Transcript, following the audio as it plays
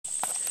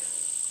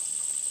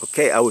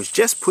Okay, I was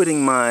just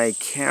putting my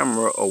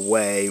camera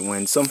away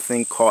when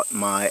something caught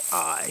my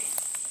eye.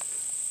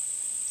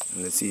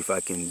 And let's see if I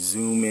can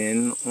zoom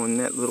in on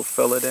that little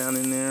fella down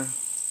in there.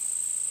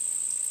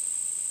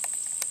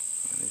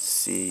 Let's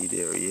see,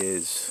 there he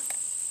is.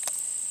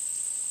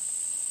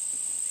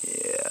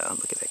 Yeah,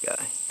 look at that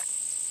guy.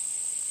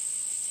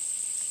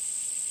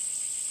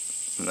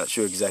 I'm not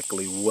sure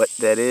exactly what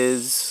that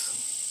is.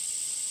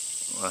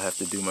 I'll have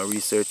to do my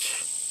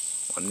research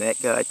on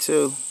that guy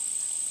too.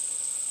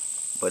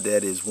 But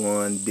that is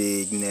one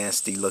big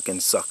nasty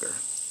looking sucker.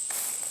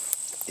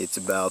 It's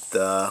about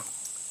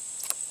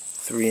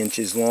 3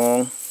 inches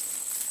long.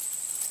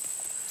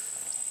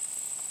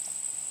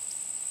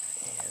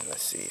 And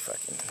let's see if I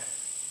can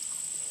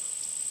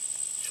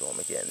show him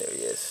again. There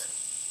he is.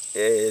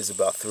 It is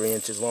about 3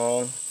 inches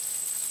long.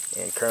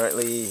 And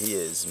currently he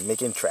is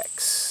making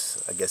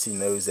tracks. I guess he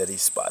knows that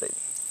he's spotted.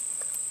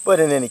 But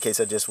in any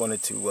case, I just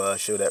wanted to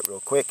show that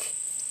real quick.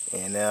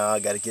 And now I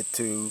got to get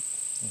to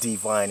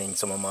devining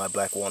some of my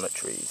black walnut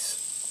trees.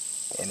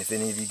 And if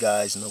any of you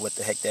guys know what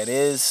the heck that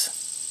is,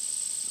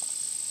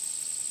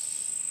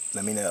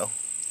 let me know.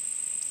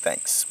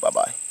 Thanks.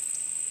 Bye-bye.